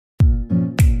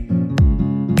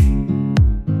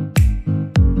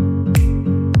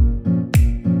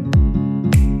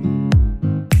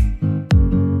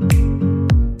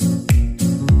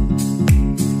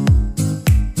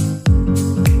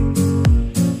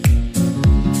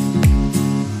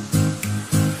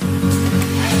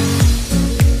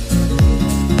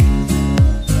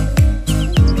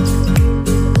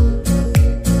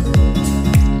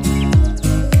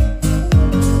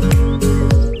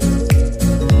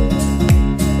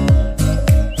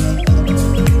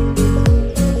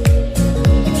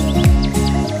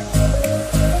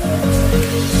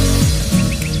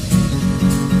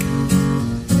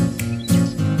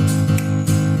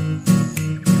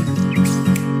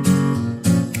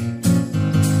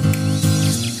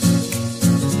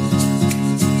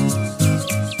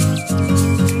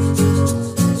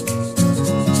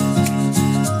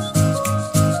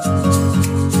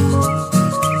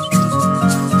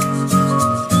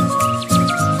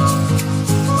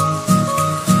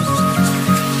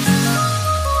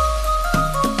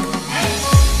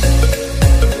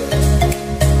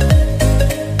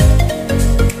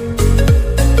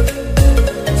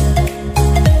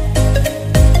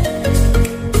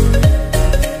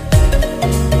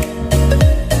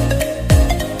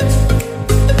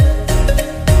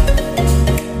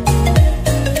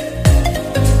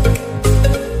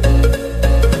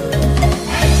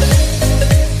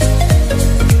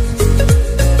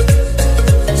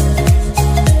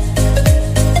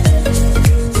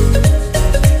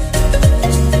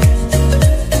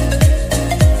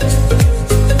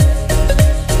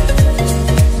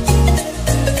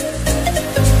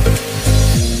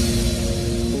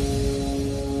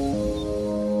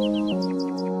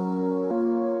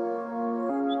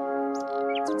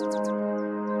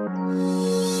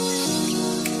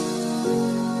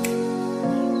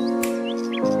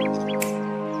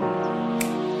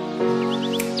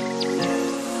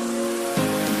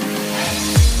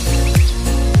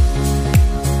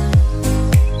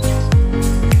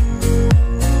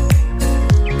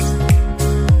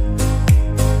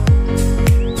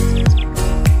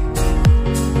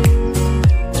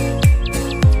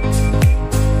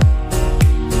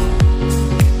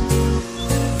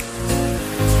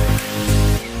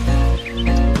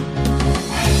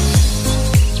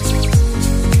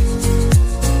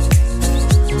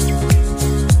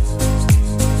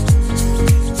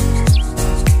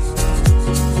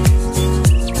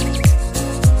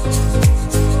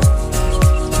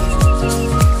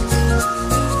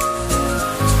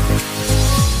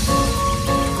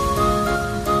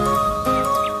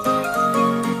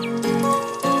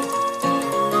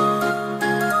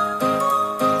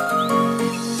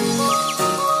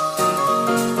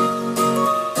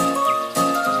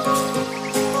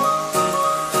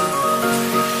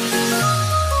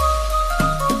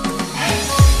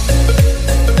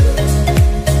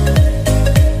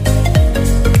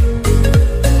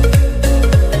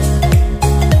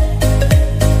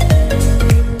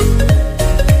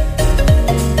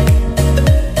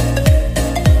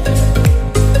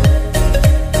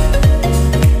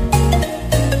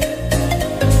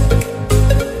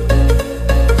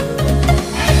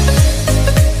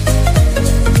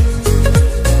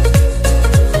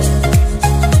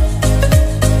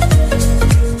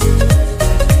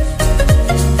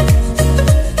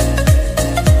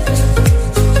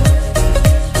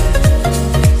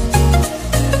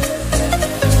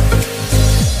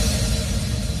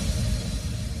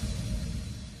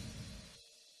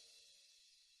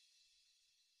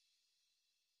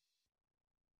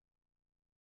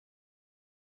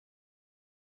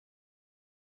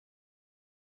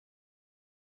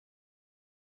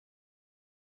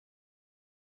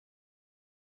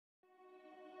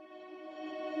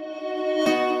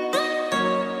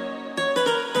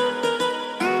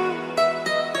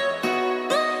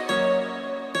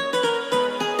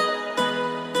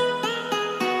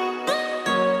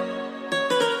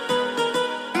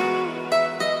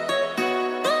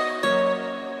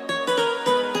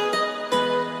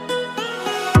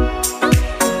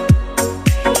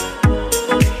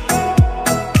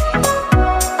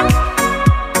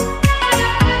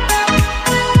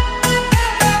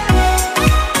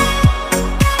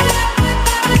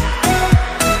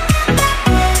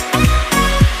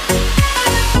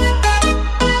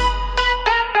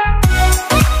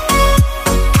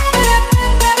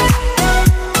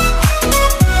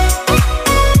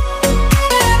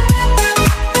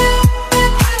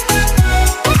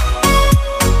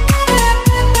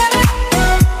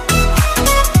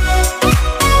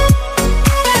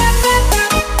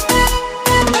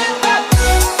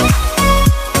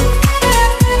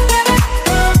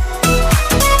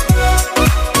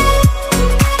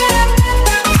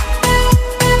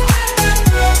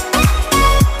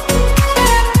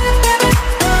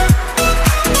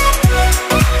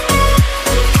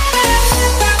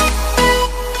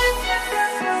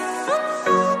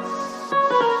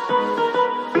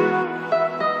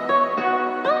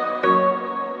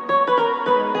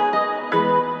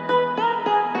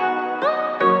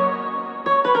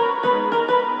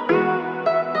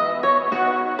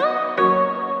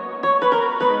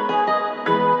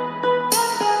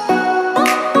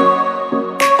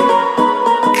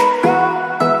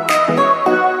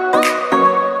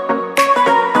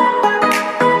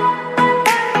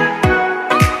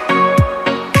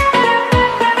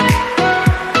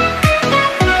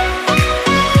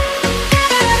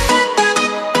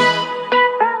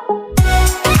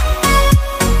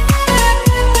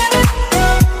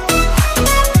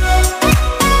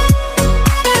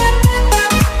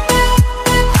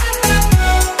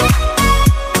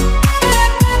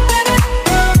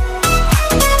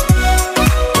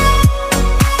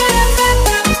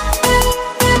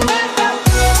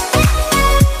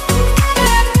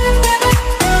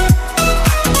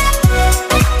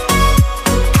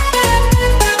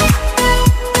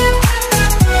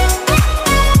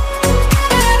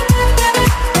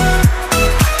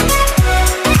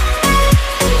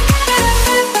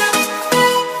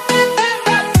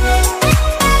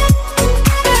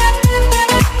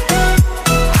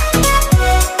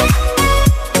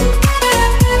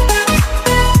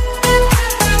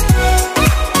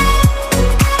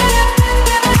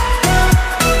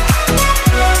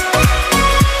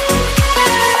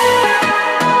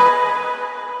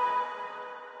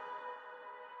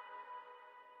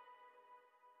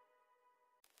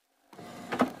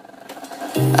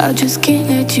I just can't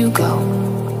let you go.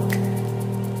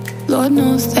 Lord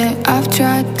knows that I've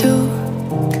tried to.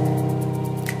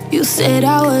 You said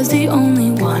I was the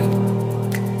only one.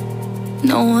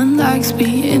 No one likes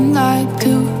being lied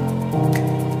to.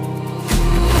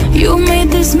 You made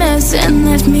this mess and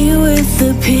left me with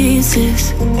the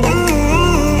pieces.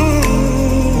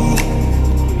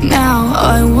 Now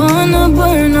I wanna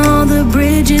burn all the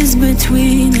bridges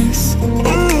between us.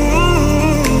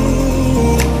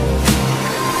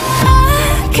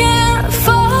 I can't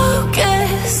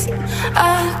focus,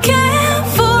 I can't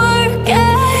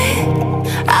forget.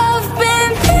 I've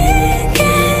been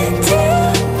thinking too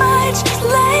much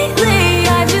lately.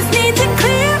 I just need to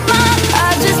clear my head. I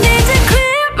just need to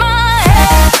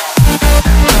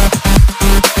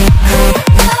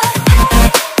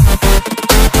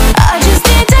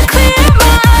clear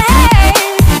my head.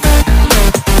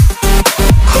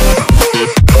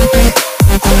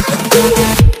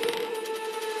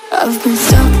 I've been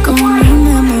stuck on your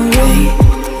memory,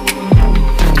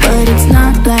 but it's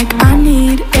not like I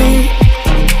need it.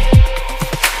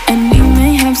 And we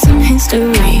may have some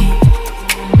history,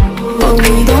 but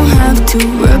we don't have to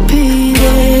repeat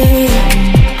it.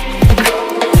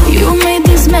 You made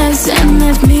this mess and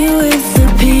left me with the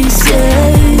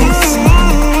pieces.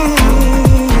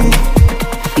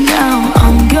 Now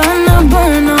I'm gonna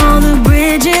burn all the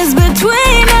bridges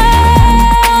between us.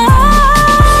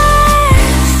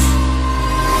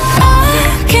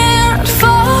 I can't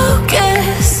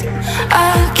focus,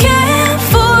 I can't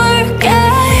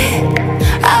forget.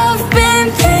 I've been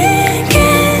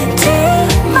thinking too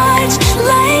much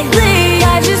lately.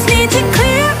 I just need to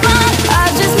clear my head. I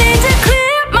just need to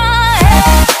clear my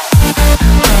head.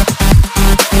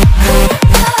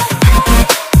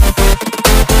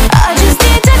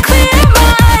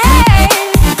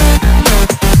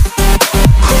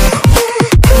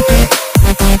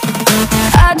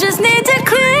 I just need to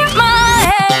clear my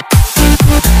head.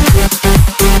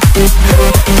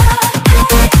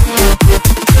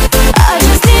 I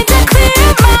just need to clear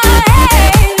my head.